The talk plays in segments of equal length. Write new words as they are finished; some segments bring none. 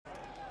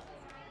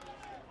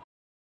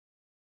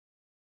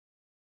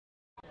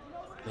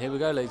Here we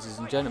go, ladies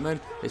and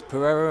gentlemen. It's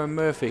Pereira and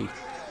Murphy.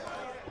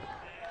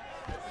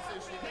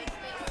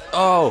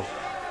 Oh!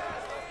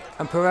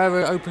 And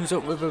Pereira opens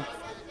up with a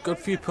good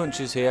few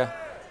punches here.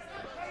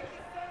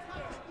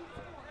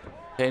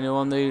 Kano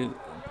on the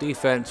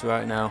defense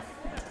right now.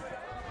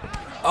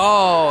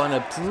 Oh, and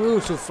a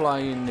brutal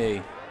flying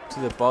knee to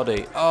the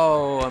body.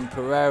 Oh, and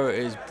Pereira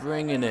is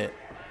bringing it.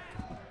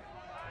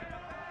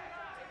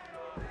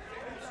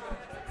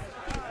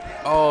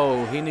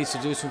 Oh, he needs to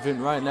do something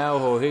right now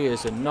or he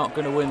is not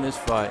going to win this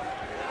fight.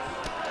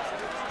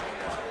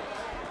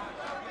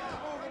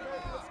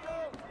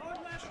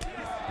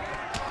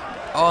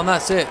 Oh, and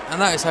that's it. And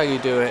that is how you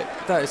do it.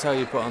 That is how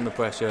you put on the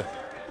pressure.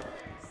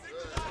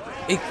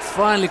 He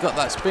finally got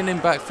that spinning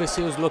back fist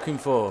he was looking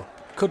for.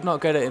 Could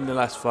not get it in the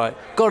last fight.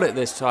 Got it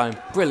this time.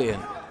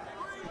 Brilliant.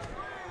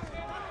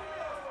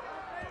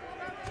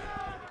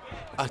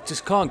 I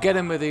just can't get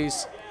him with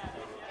these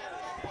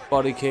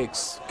body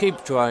kicks.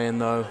 Keep trying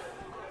though.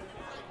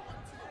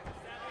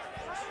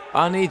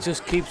 And he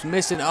just keeps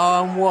missing.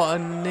 Oh, and what a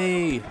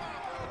knee.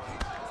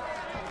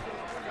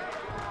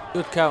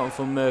 Good counter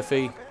from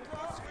Murphy.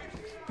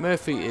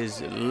 Murphy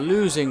is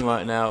losing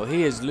right now.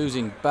 He is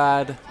losing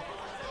bad.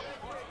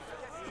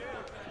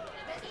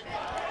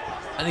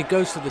 And he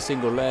goes for the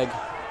single leg.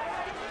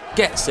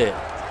 Gets it.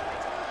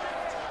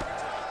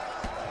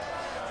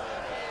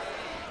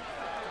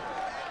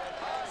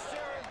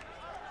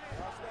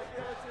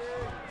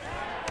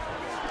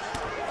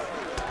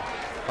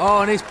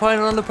 Oh, and he's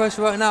piling on the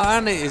pressure right now.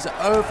 And it is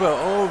over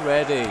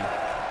already.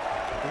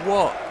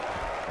 What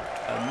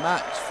a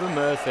match for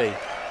Murphy.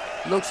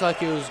 Looks like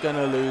he was going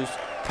to lose.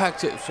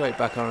 Packed it straight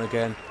back on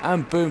again.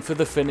 And boom for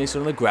the finish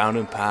on the ground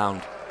and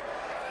pound.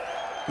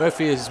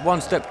 Murphy is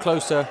one step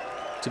closer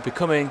to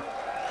becoming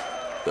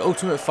the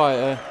Ultimate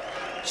Fighter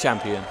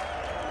champion.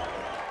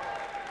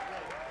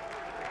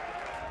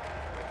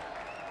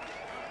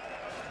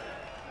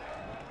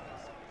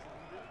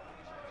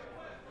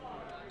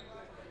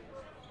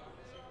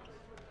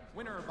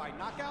 Winner by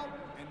knockout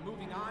and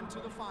moving on to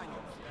the finals.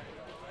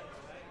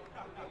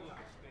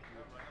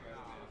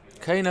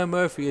 Kano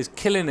Murphy is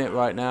killing it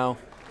right now.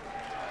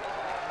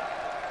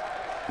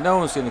 No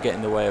one's going to get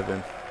in the way of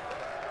him.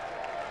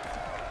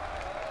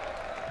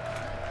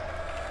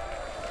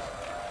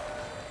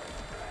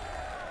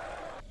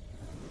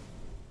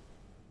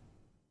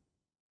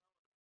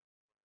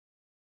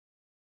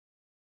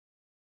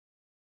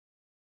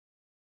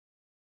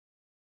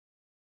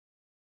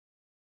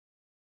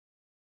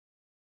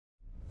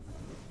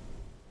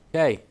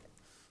 Okay.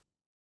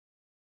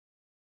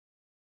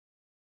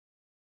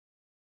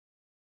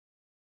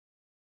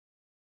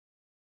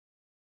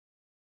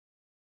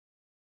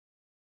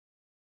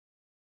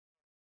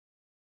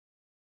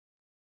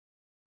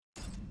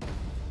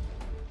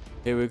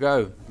 Here we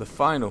go, the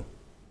final.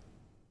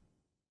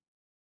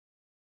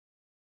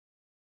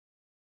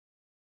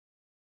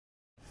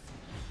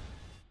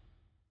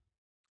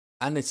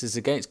 And this is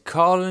against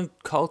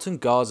Carlton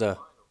Garza.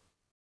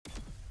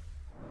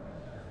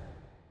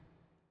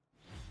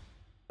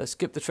 Let's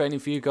skip the training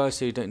for you guys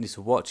so you don't need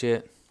to watch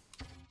it.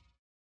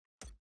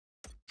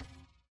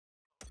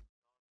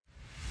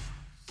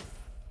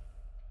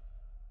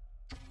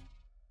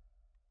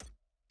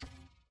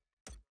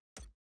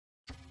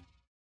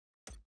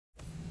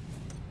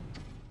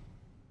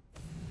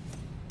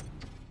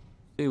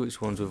 See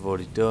which ones we've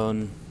already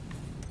done.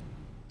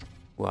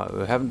 Well,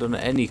 we haven't done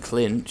any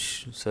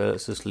clinch, so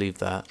let's just leave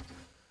that.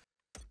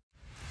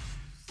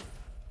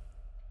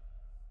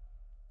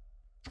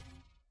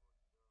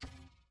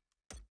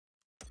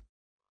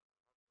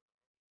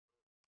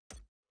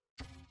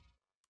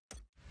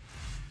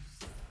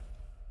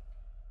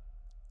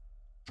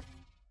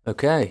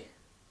 Okay.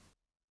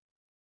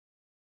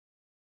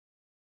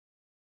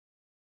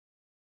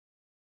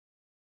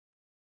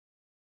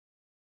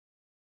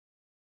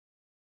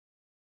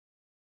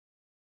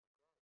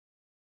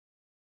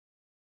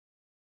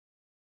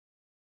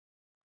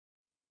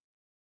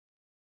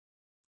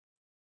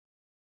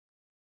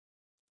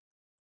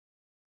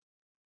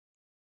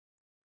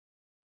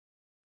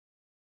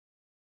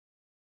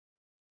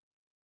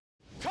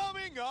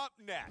 Coming up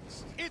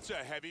next, it's a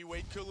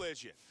heavyweight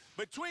collision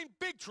between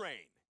Big Train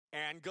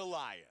and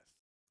Goliath.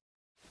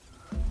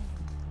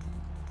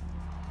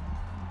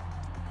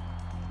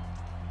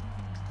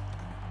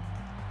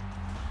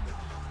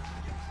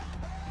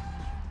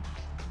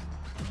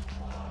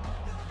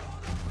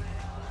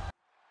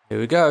 Here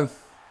we go.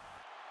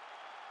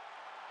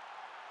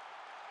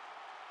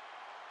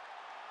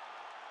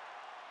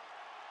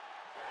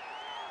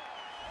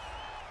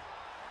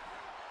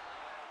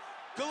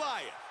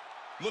 Goliath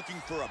looking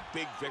for a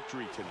big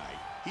victory tonight.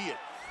 He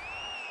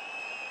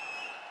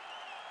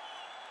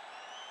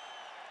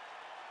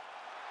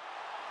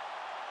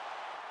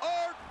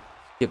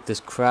Skip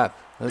this crap.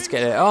 Let's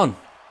get it on.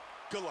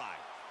 Goliath.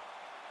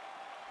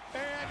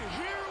 And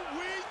here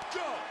we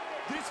go.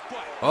 This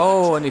fight.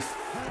 Oh, and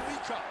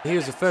he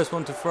was the first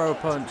one to throw a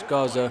punch,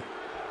 Garza.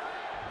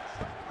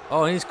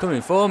 Oh, and he's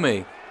coming for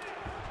me.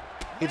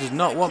 He does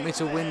not want me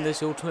to win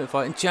this Ultimate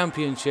Fighting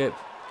Championship.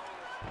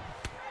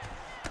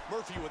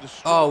 with a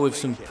strong with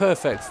leg some kick.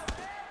 perfect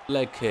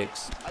leg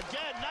kicks.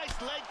 Again,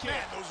 nice leg kick.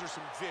 Man, those are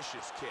some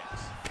vicious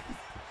kicks.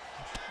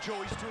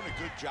 Joey's doing a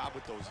good job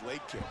with those leg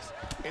kicks,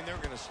 and they're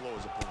going to slow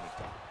his opponent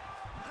down.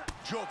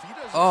 Joe, if he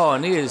doesn't Oh,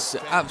 and he start is to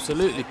defend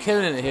absolutely these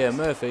killing it here,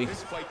 Murphy.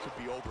 this fight could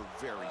be over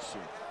very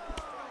soon.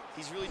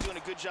 He's really doing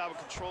a good job of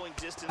controlling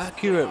distance.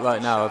 Accurate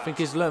right now. I think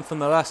he's learned from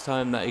the last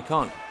time that he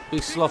can't be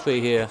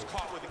sloppy here.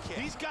 Caught with a kick.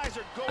 These guys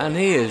are going And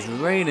he is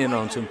raining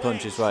on some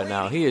punches right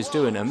now. He is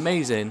doing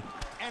amazing.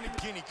 And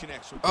again, he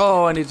connects with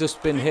Oh, and he's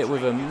just been hit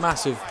with a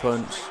massive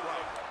punch.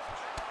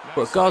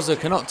 But Garza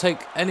cannot take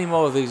any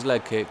more of these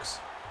leg kicks.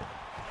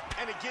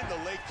 And again, the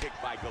leg kick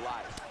by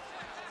Goliath.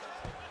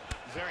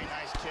 very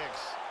nice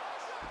kicks.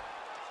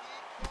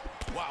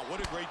 Wow, what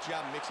a great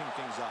job mixing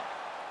things up.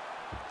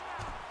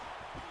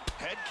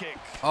 Head kick.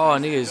 Oh,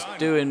 and he is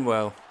doing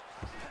well.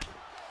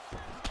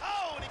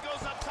 Oh, and he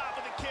goes up top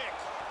of the kick.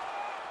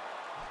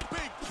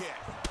 Big kick.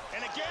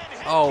 And again,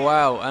 head Oh, kick.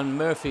 wow. And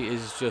Murphy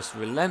is just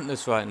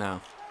relentless right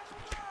now.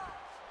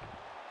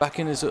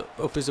 Backing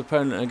up his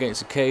opponent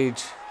against the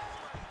cage.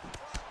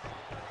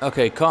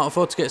 Okay, can't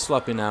afford to get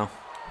sloppy now.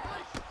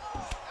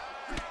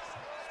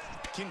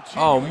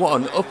 Oh, and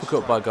what an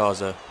uppercut by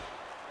Garza.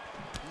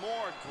 More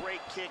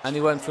great kicks. And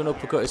he went for an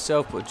uppercut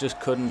himself, but just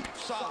couldn't.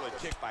 Solid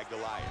kick by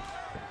Goliath.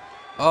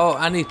 Oh,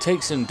 and he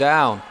takes him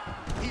down.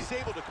 He's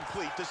able to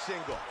complete the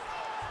single.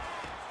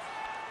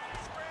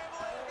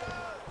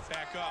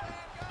 Back up.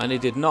 And he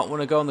did not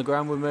want to go on the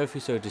ground with Murphy,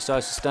 so he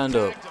decides to stand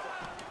up.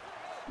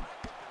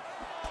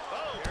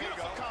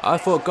 I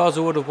thought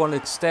Garza would have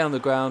wanted to stay on the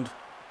ground.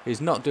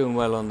 He's not doing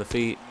well on the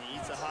feet. He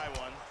eats a high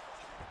one.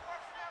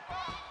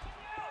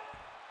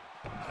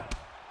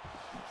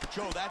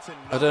 Joe, that's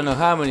I don't know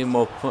how many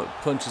more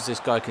punches this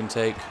guy can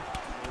take.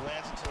 He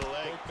lands it to the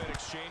leg.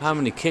 How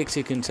many kicks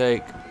he can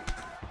take.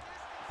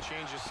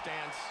 Change his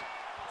stance.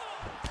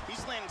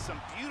 He's landing some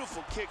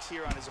beautiful kicks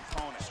here on his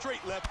opponent.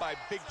 Straight left by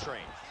Big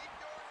Train.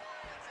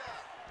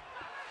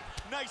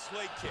 Nice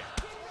leg kick.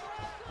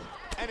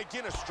 And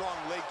again, a strong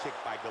leg kick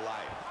by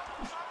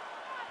Goliath.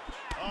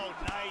 Oh,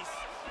 nice.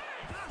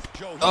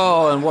 Joe,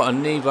 Oh, and what a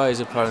knee by his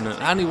opponent.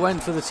 And he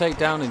went for the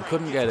takedown and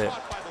couldn't get it.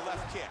 caught by the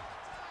left kick.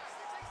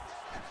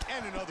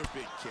 And another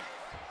big kick.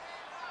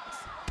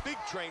 Big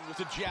Train with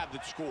a jab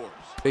that scores.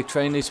 Big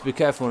Train needs to be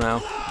careful now.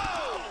 This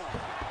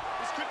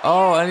could be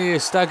Oh, and he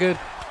is staggered.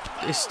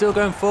 He's still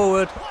going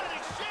forward. what an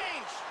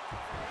exchange.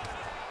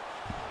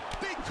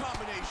 Big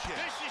combination.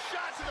 Vicious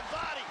shot to the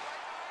body.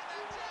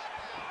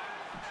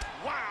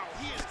 Wow,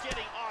 he is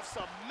getting off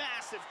some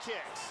massive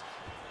kicks.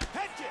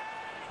 Head kick.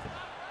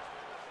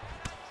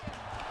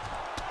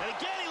 And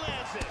again he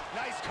lands it.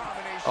 Nice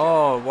combination.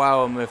 Oh,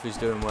 wow, Murphy's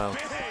doing well.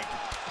 Big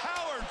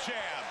power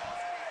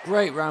jab.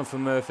 Great round for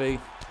Murphy.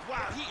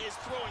 Wow, he is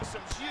throwing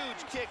some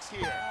huge kicks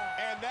here.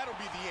 And that'll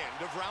be the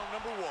end of round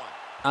number 1.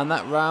 And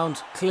that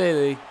round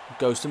clearly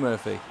goes to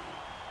Murphy.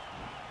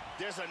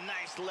 There's a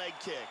nice leg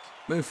kick.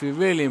 Murphy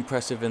really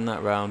impressive in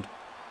that round.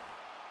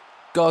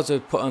 Garza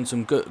put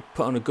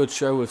on a good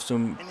show with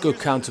some good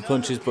counter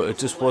punches, but it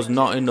just was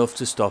not enough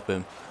to stop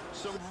him.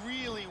 Some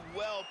really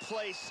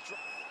well-placed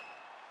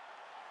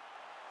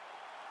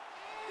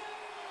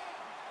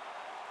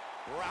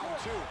Round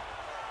 2.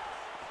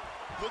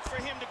 Look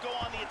for him to go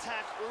on the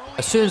attack early.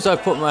 As soon as I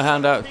put my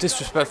hand out,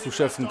 disrespectful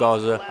shove from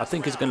Garza. I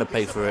think he's going to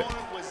pay for it. His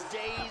opponent was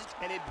dazed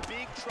and in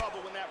big trouble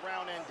when that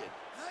round ended.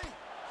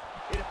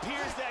 It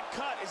appears that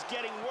cut is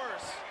getting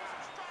worse.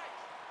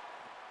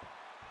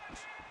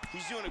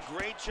 He's doing a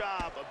great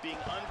job of being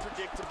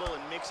unpredictable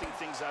and mixing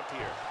things up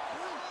here.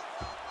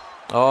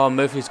 Oh,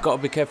 Murphy's got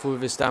to be careful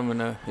with his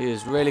stamina. He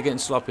is really getting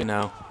sloppy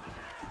now.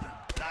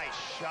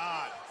 Nice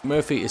shot.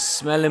 Murphy is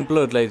smelling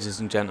blood, ladies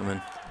and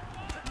gentlemen.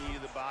 Knee to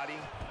the body.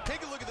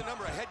 Take a look at the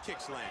number of head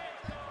kicks landed.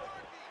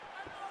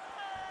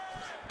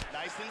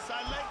 Nice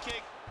inside leg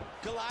kick.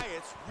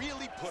 Goliath's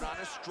really put on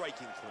a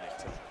striking clinic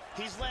tonight.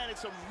 He's landed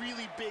some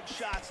really big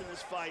shots in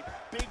this fight.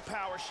 Big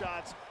power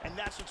shots, and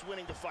that's what's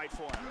winning the fight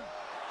for him.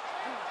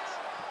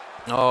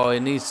 Oh, he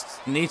needs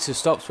to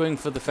stop swinging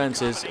for the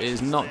fences. It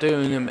is not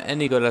doing him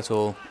any good at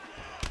all.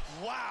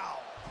 Wow.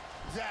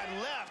 That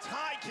left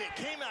high kick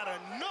came out of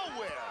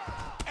nowhere.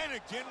 And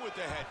again with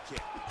the head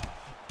kick.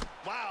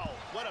 Wow,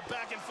 what a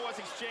back and forth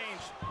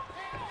exchange.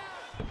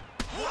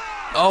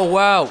 Oh,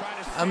 wow.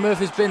 And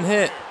Murphy's been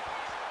hit.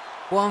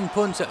 One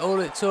punch at all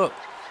it took.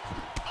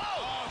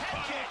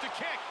 Head kick to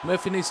kick.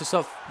 Murphy needs to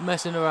stop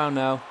messing around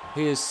now.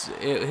 He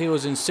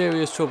was in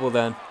serious trouble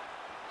then.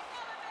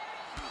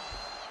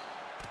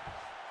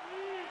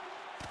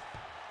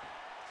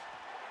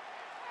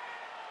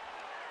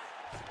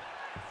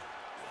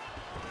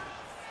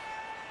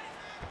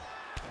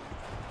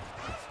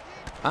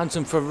 And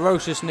some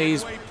ferocious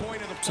knees.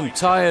 Some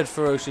tired,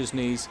 ferocious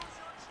knees.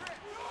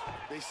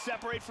 They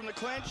separate from the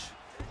clinch.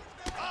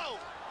 Oh,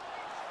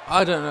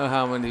 I don't know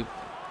how many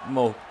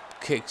more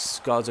kicks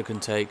Garza can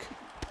take.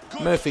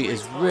 Murphy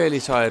is really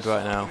tired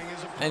right now.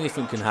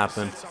 Anything can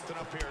happen.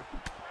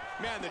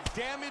 Man, the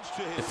damage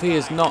to his If he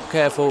is not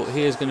careful,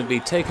 he is going to be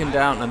taken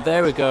down. And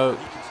there we go.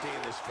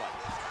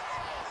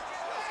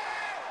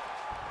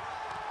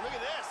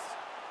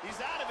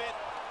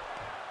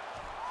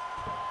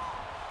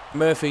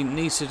 Murphy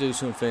needs to do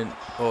something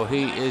or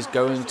he is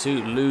going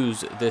to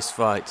lose this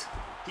fight.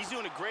 He's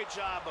doing a great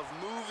job of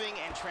moving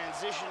and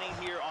transitioning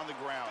here on the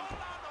ground.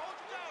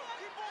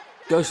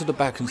 Goes to the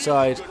back and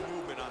side.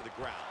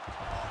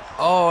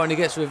 Oh, and he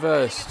gets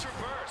reversed.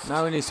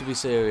 Now he needs to be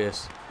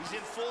serious. He's in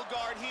full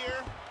guard here.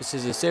 This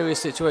is a serious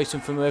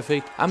situation for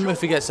Murphy, and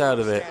Murphy gets out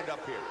of it.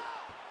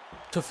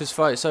 Toughest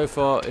fight so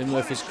far in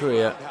Murphy's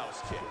career.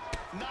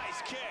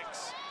 Nice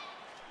kicks.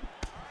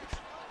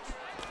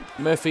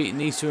 Murphy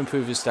needs to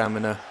improve his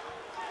stamina.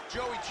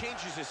 Joey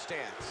changes his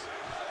stance.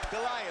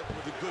 Goliath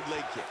with a good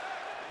leg kick.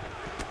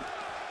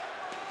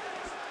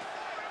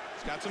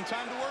 He's got some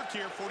time to work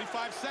here,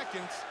 45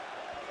 seconds.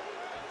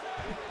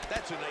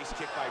 That's a nice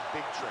kick by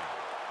Big Train.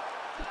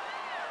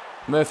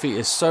 Murphy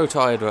is so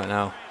tired right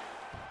now.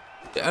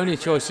 The only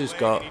choice he's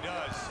got is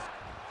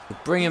to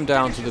bring him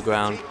down to the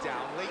ground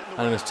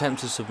and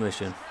attempt a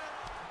submission.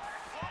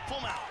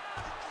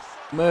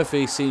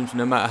 Murphy seems,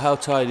 no matter how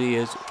tired he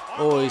is,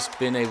 always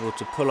been able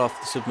to pull off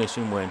the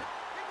submission win.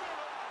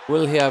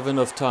 Will he have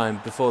enough time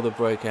before the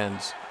break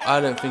ends? I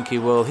don't think he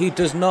will. He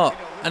does not.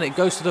 And it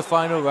goes to the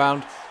final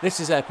round. This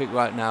is epic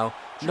right now.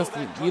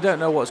 Nothing. You don't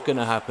know what's going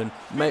to happen.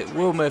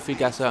 Will Murphy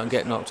gas out and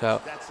get knocked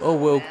out? Or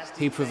will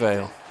he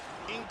prevail?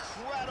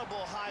 Incredible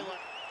highlight.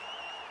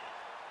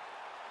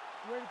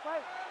 Ready to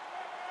fight?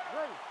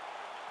 Ready.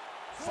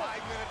 5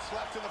 minutes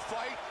left in the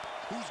fight.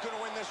 Who's going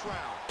to win this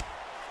round?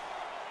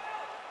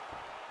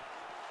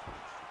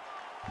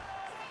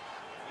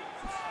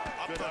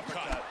 Good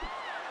uppercut.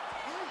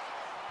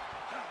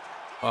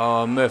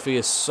 Oh, Murphy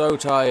is so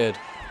tired.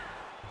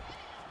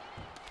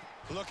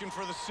 Looking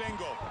for the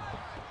single.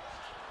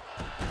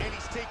 And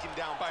he's taken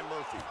down by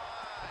Murphy.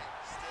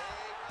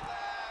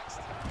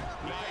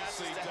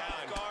 Nicely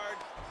done. Guard.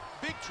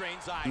 Big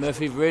Train's eyes.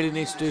 Murphy really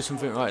needs to do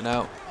something right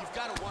now. You've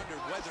got to wonder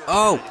whether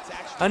Oh, it's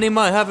actually and he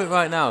might have it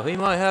right now. He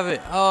might have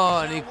it. Oh,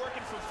 and he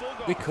Working from full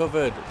guard.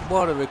 recovered.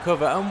 What a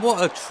recover. And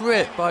what a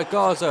trip by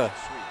Garza.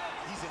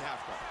 he's in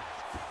half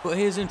guard. But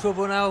he is in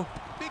trouble now.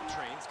 Big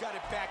Train's got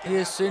it back He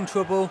is in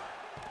trouble.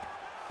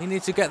 He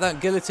needs to get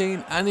that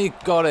guillotine, and he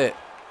got it.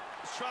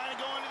 He's trying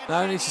to go into the Now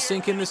he chin needs to here.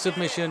 sink in the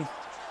submission.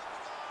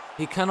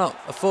 He cannot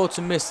afford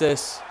to miss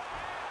this.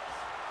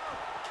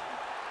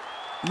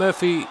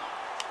 Murphy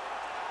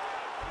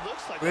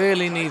Looks like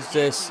really needs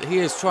this. He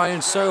is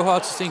trying so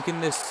hard to sink in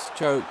this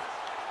choke.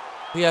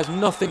 He has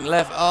nothing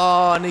left.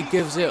 Oh, and he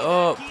gives it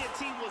up.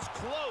 guillotine was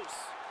close.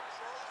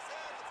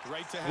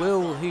 Right to half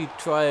Will guard. he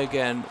try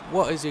again?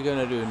 What is he going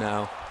to do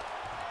now?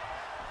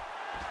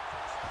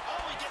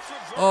 Oh, he gets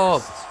reversed.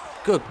 Oh,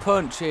 good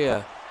punch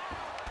here.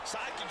 Side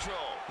control.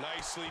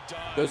 Nicely done.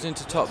 Goes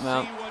into top Let's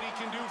mount. see what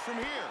he can do from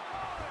here.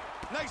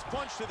 Nice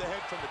punch to the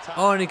head from the top.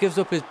 Oh, and he gives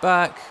up his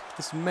back.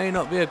 This may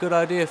not be a good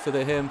idea for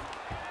him.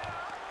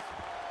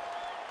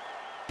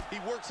 He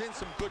works in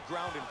some good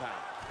ground and pound.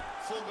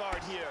 Full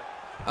guard here.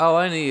 Oh,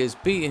 and he is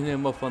beating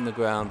him up on the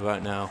ground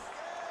right now.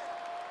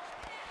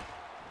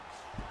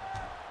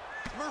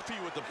 Murphy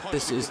with the punch.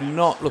 This is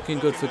not looking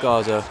good for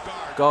Garza.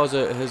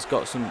 Garza has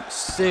got some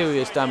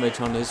serious damage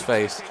on his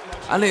face.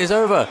 And it is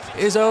over.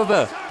 It is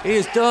over. He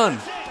is done.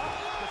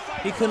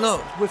 He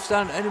cannot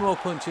withstand any more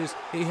punches.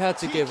 He had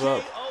to give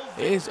up.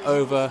 It is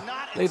over.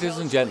 Ladies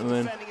and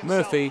gentlemen,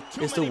 Murphy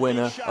is the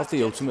winner of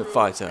The Ultimate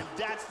Fighter.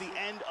 That's the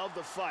end of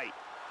the fight.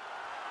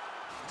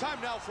 Time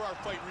now for our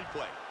fight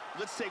replay.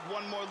 Let's take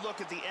one more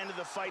look at the end of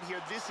the fight here.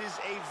 This is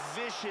a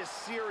vicious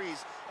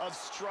series of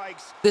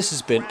strikes. This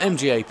has been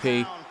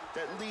MGAP.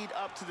 That lead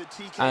up to the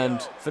TKO.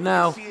 And for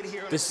now, You see it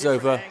here in a this is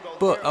different over. angle.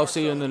 But There I'll are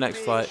see you in the some next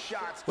big fight,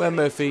 shots where cutting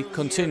Murphy through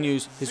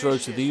continues here. his road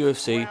to the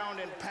Vicious UFC ground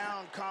and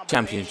pound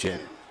Championship.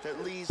 combination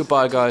that leads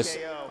Goodbye, to the guys.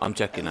 TKO. I'm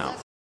checking And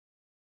out.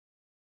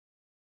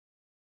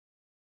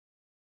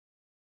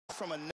 from a